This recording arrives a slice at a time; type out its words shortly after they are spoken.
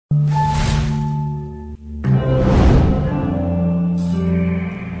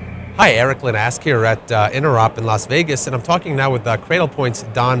Hi, Erik Linask here at Interop in Las Vegas, and I'm talking now with Cradlepoint's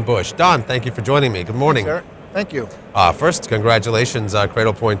Don Bush. Don, thank you for joining me. Good morning. Thanks, Erik. Thank you. First, congratulations,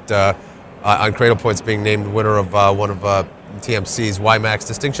 Cradlepoint, on Cradlepoint's being named winner of one of TMC's WiMAX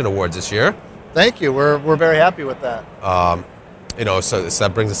Distinction Awards this year. Thank you. We're very happy with that. So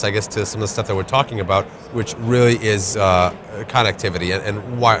that brings us, I guess, to some of the stuff that we're talking about, which really is connectivity and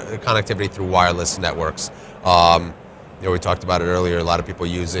connectivity through wireless networks. We talked about it earlier. A lot of people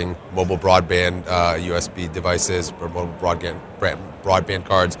using mobile broadband USB devices or mobile broadband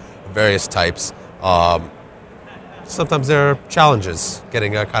cards of various types. Sometimes there are challenges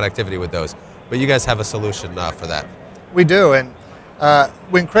getting connectivity with those, but you guys have a solution for that. We do, and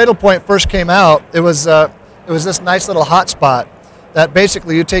when Cradlepoint first came out, it was this nice little hotspot that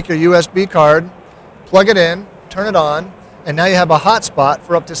basically you take your USB card, plug it in, turn it on, and now you have a hotspot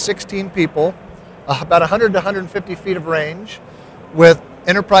for up to 16 people, about 100 to 150 feet of range, with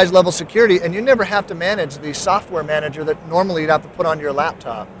enterprise level security, and you never have to manage the software manager that normally you'd have to put on your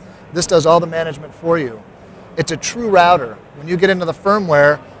laptop. This does all the management for you. It's a true router. When you get into the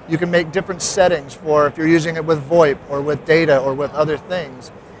firmware, you can make different settings for if you're using it with VoIP or with data or with other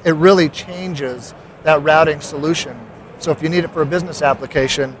things. It really changes that routing solution. So if you need it for a business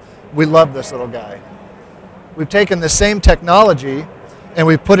application, we love this little guy. We've taken the same technology and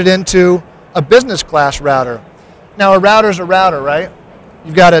we've put it into a business class router. Now a router's a router, right?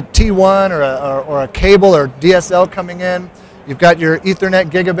 You've got a T1 or a cable or DSL coming in. You've got your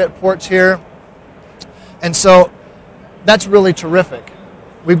Ethernet gigabit ports here. And so that's really terrific.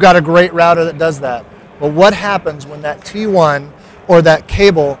 We've got a great router that does that. But what happens when that T1 or that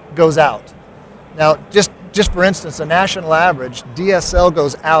cable goes out? Now, just for instance, a national average, DSL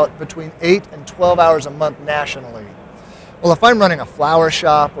goes out between 8 and 12 hours a month nationally. Well, if I'm running a flower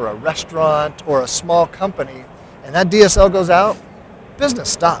shop or a restaurant or a small company and that DSL goes out, business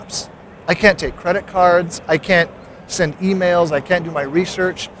stops. I can't take credit cards, I can't send emails, I can't do my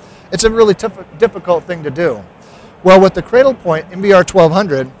research. It's a really difficult thing to do. Well, with the Cradlepoint MBR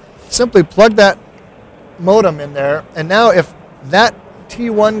 1200, simply plug that modem in there, and now if that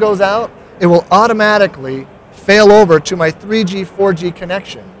T1 goes out, it will automatically fail over to my 3G, 4G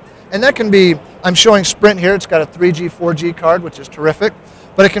connection. And that can be, I'm showing Sprint here, it's got a 3G, 4G card, which is terrific,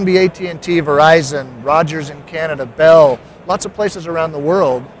 but it can be AT&T, Verizon, Rogers in Canada, Bell, lots of places around the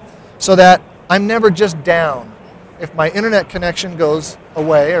world, so that I'm never just down. If my internet connection goes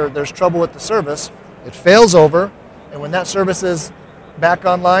away or there's trouble with the service, it fails over, and when that service is back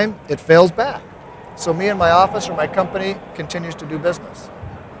online, it fails back. So me and my office or my company continues to do business.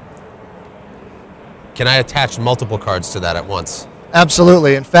 Can I attach multiple cards to that at once?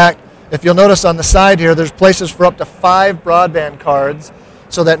 Absolutely. In fact, if you'll notice on the side here, there's places for up to 5 broadband cards,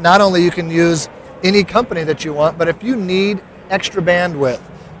 so that not only you can use any company that you want, but if you need extra bandwidth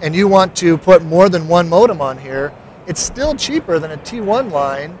and you want to put more than one modem on here, it's still cheaper than a T1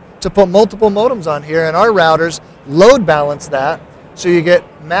 line to put multiple modems on here, and our routers load balance that so you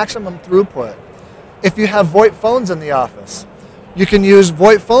get maximum throughput. If you have VoIP phones in the office, you can use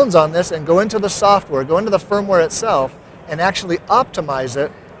VoIP phones on this and go into the software, go into the firmware itself, and actually optimize it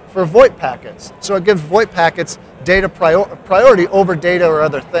for VoIP packets. So it gives VoIP packets data priority over data or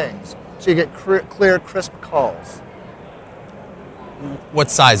other things. So you get clear, crisp calls. What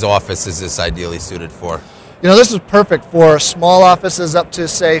size office is this ideally suited for? You know, this is perfect for small offices up to,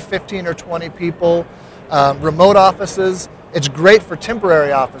 say, 15 or 20 people, remote offices. It's great for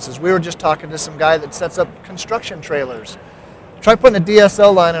temporary offices. We were just talking to some guy that sets up construction trailers. Try putting a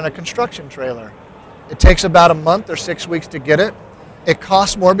DSL line in a construction trailer. It takes about a month or 6 weeks to get it. It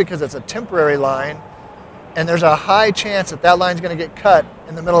costs more because it's a temporary line, and there's a high chance that that line's going to get cut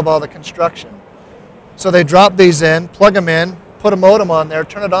in the middle of all the construction. So they drop these in, plug them in, put a modem on there,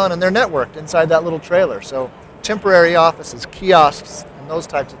 turn it on, and they're networked inside that little trailer. So temporary offices, kiosks, and those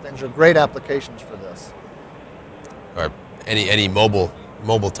types of things are great applications for this. Or any mobile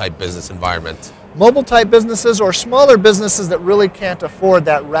type business environment. Mobile type businesses or smaller businesses that really can't afford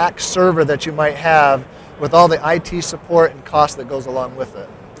that rack server that you might have with all the IT support and cost that goes along with it.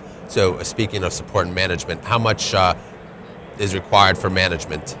 So speaking of support and management, how much is required for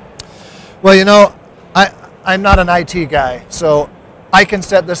management? Well, you know, I'm not an IT guy, so I can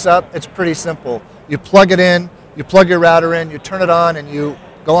set this up. It's pretty simple. You plug it in, you plug your router in, you turn it on, and you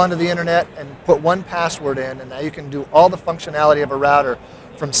go onto the internet and put one password in, and now you can do all the functionality of a router,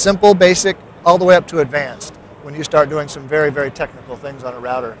 from simple, basic, all the way up to advanced, when you start doing some very, very technical things on a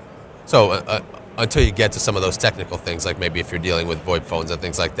router. So until you get to some of those technical things, like maybe if you're dealing with VoIP phones and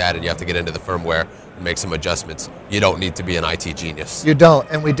things like that, and you have to get into the firmware and make some adjustments, you don't need to be an IT genius. You don't,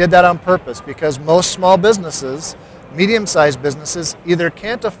 and we did that on purpose because most small businesses medium-sized businesses either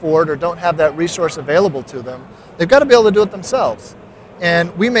can't afford or don't have that resource available to them. They've got to be able to do it themselves.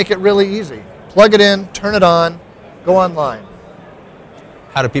 And we make it really easy. Plug it in, turn it on, go online.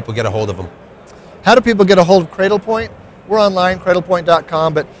 How do people get a hold of them? How do people get a hold of Cradlepoint? We're online,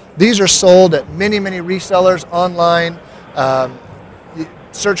 cradlepoint.com, but these are sold at many, many resellers online. You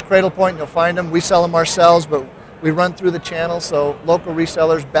search Cradlepoint and you'll find them. We sell them ourselves, but we run through the channel, so local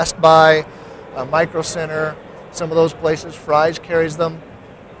resellers, Best Buy, Micro Center, some of those places. Fry's carries them.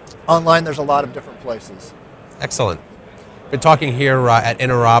 Online, there's a lot of different places. Excellent. Been talking here at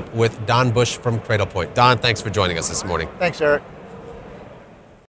Interop with Don Bush from Cradlepoint. Don, thanks for joining us this morning. Thanks, Eric.